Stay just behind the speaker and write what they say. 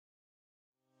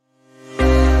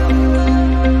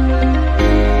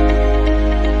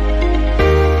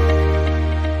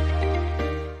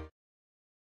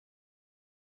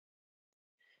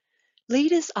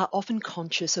Leaders are often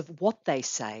conscious of what they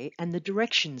say and the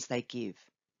directions they give.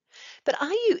 But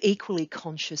are you equally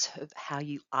conscious of how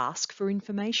you ask for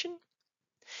information?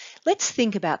 Let's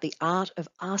think about the art of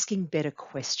asking better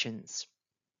questions.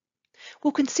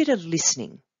 We'll consider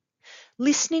listening.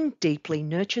 Listening deeply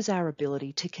nurtures our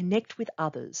ability to connect with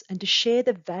others and to share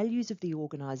the values of the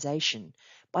organisation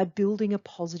by building a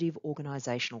positive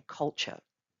organisational culture.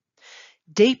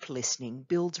 Deep listening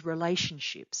builds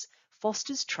relationships,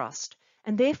 fosters trust,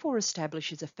 and therefore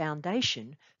establishes a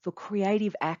foundation for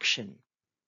creative action.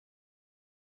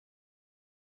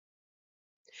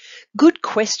 Good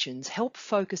questions help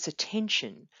focus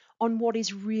attention on what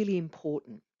is really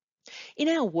important. In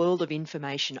our world of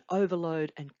information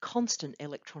overload and constant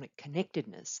electronic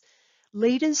connectedness,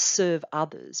 leaders serve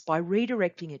others by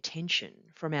redirecting attention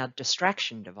from our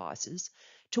distraction devices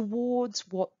towards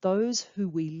what those who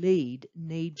we lead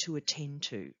need to attend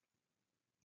to.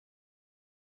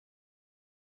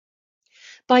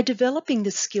 By developing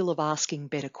the skill of asking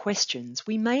better questions,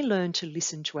 we may learn to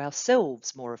listen to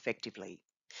ourselves more effectively.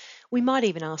 We might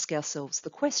even ask ourselves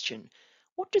the question,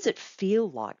 what does it feel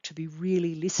like to be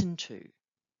really listened to?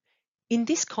 In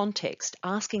this context,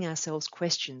 asking ourselves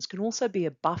questions can also be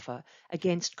a buffer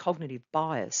against cognitive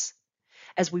bias,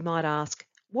 as we might ask,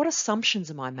 what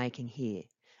assumptions am I making here?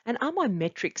 And are my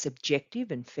metrics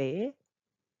objective and fair?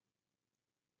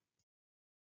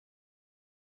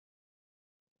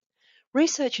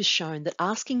 Research has shown that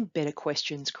asking better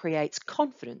questions creates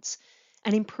confidence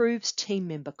and improves team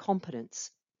member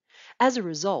competence. As a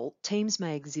result, teams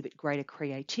may exhibit greater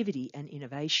creativity and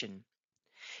innovation.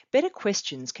 Better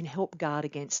questions can help guard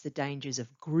against the dangers of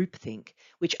groupthink,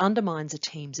 which undermines a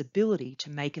team's ability to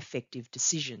make effective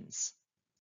decisions.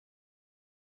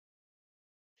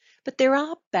 But there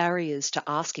are barriers to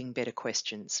asking better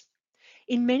questions.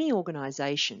 In many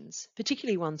organisations,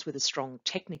 particularly ones with a strong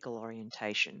technical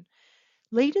orientation,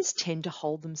 leaders tend to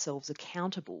hold themselves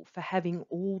accountable for having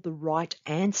all the right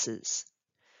answers.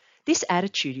 This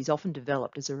attitude is often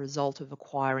developed as a result of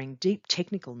acquiring deep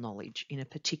technical knowledge in a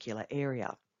particular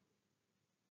area.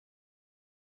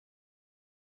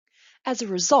 As a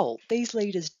result, these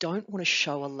leaders don't want to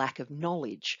show a lack of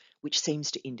knowledge, which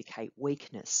seems to indicate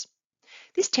weakness.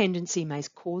 This tendency may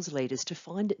cause leaders to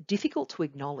find it difficult to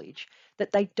acknowledge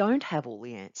that they don't have all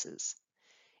the answers.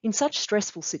 In such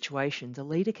stressful situations, a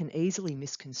leader can easily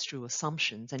misconstrue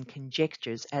assumptions and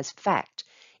conjectures as fact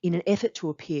in an effort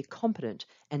to appear competent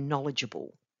and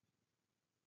knowledgeable.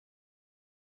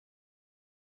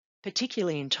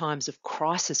 Particularly in times of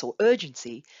crisis or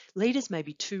urgency, leaders may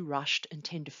be too rushed and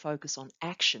tend to focus on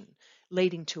action,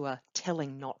 leading to a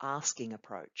telling not asking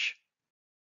approach.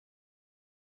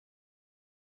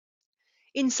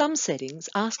 In some settings,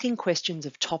 asking questions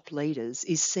of top leaders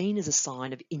is seen as a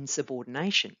sign of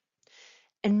insubordination.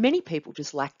 And many people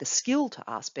just lack the skill to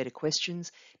ask better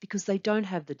questions because they don't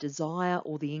have the desire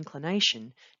or the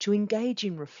inclination to engage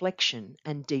in reflection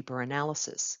and deeper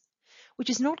analysis, which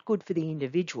is not good for the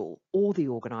individual or the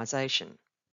organisation.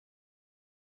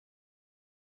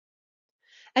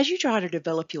 As you try to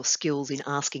develop your skills in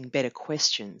asking better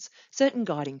questions, certain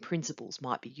guiding principles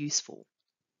might be useful.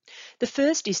 The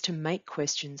first is to make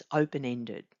questions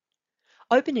open-ended.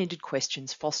 Open-ended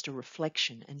questions foster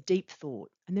reflection and deep thought,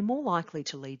 and they're more likely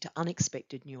to lead to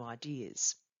unexpected new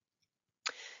ideas.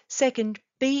 Second,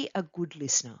 be a good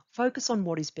listener. Focus on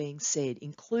what is being said,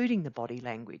 including the body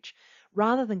language,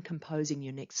 rather than composing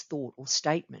your next thought or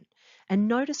statement, and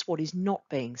notice what is not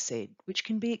being said, which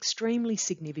can be extremely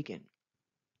significant.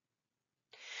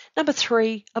 Number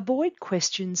three, avoid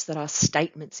questions that are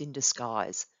statements in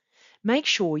disguise. Make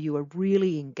sure you are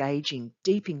really engaging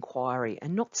deep inquiry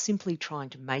and not simply trying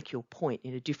to make your point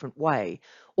in a different way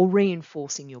or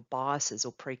reinforcing your biases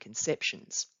or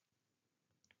preconceptions.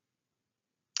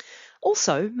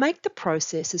 Also, make the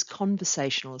process as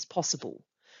conversational as possible.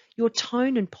 Your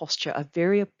tone and posture are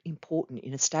very important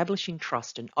in establishing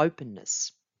trust and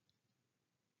openness.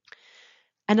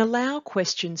 And allow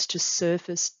questions to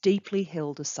surface deeply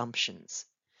held assumptions.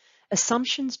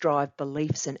 Assumptions drive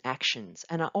beliefs and actions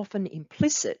and are often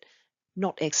implicit,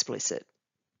 not explicit.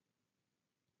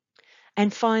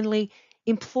 And finally,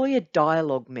 employ a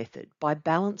dialogue method by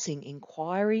balancing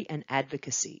inquiry and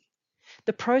advocacy.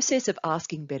 The process of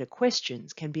asking better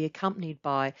questions can be accompanied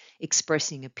by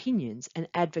expressing opinions and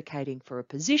advocating for a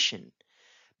position,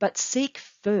 but seek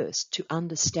first to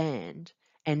understand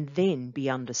and then be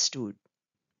understood.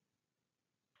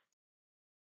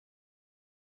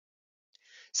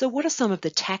 So what are some of the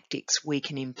tactics we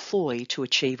can employ to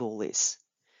achieve all this?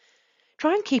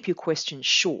 Try and keep your questions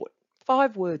short,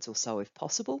 5 words or so if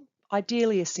possible,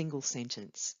 ideally a single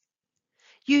sentence.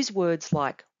 Use words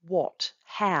like what,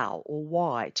 how, or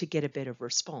why to get a better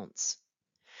response.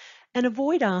 And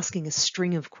avoid asking a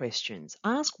string of questions.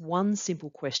 Ask one simple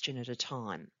question at a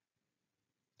time.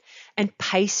 And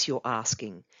pace your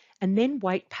asking, and then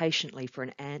wait patiently for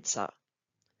an answer.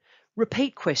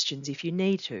 Repeat questions if you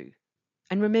need to,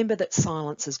 and remember that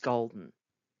silence is golden.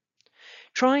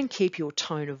 Try and keep your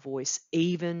tone of voice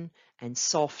even and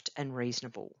soft and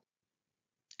reasonable.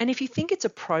 And if you think it's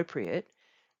appropriate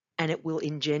and it will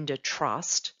engender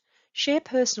trust, share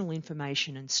personal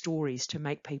information and stories to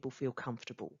make people feel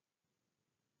comfortable.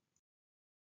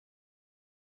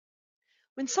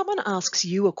 When someone asks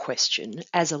you a question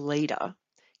as a leader,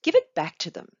 give it back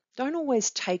to them. Don't always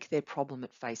take their problem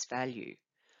at face value.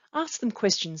 Ask them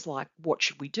questions like, what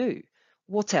should we do?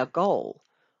 What's our goal?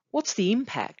 What's the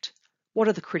impact? What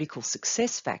are the critical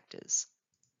success factors?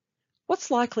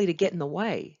 What's likely to get in the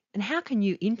way? And how can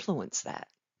you influence that?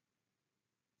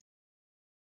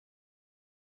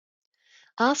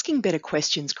 Asking better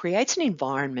questions creates an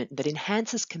environment that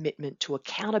enhances commitment to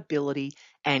accountability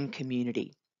and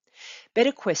community.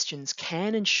 Better questions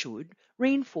can and should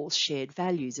reinforce shared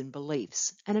values and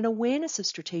beliefs and an awareness of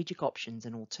strategic options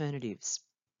and alternatives.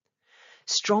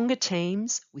 Stronger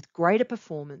teams with greater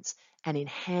performance and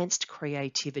enhanced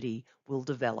creativity will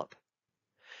develop.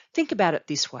 Think about it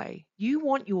this way. You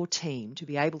want your team to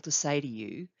be able to say to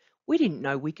you, we didn't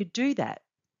know we could do that.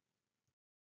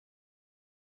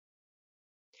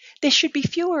 There should be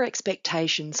fewer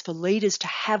expectations for leaders to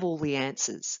have all the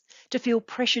answers, to feel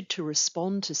pressured to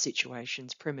respond to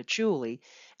situations prematurely,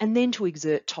 and then to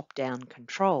exert top-down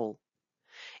control.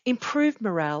 Improved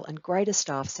morale and greater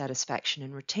staff satisfaction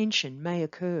and retention may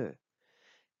occur.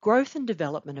 Growth and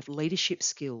development of leadership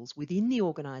skills within the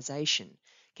organisation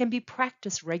can be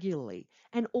practiced regularly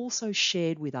and also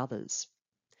shared with others.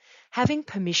 Having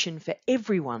permission for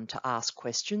everyone to ask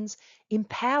questions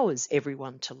empowers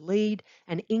everyone to lead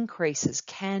and increases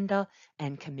candour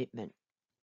and commitment.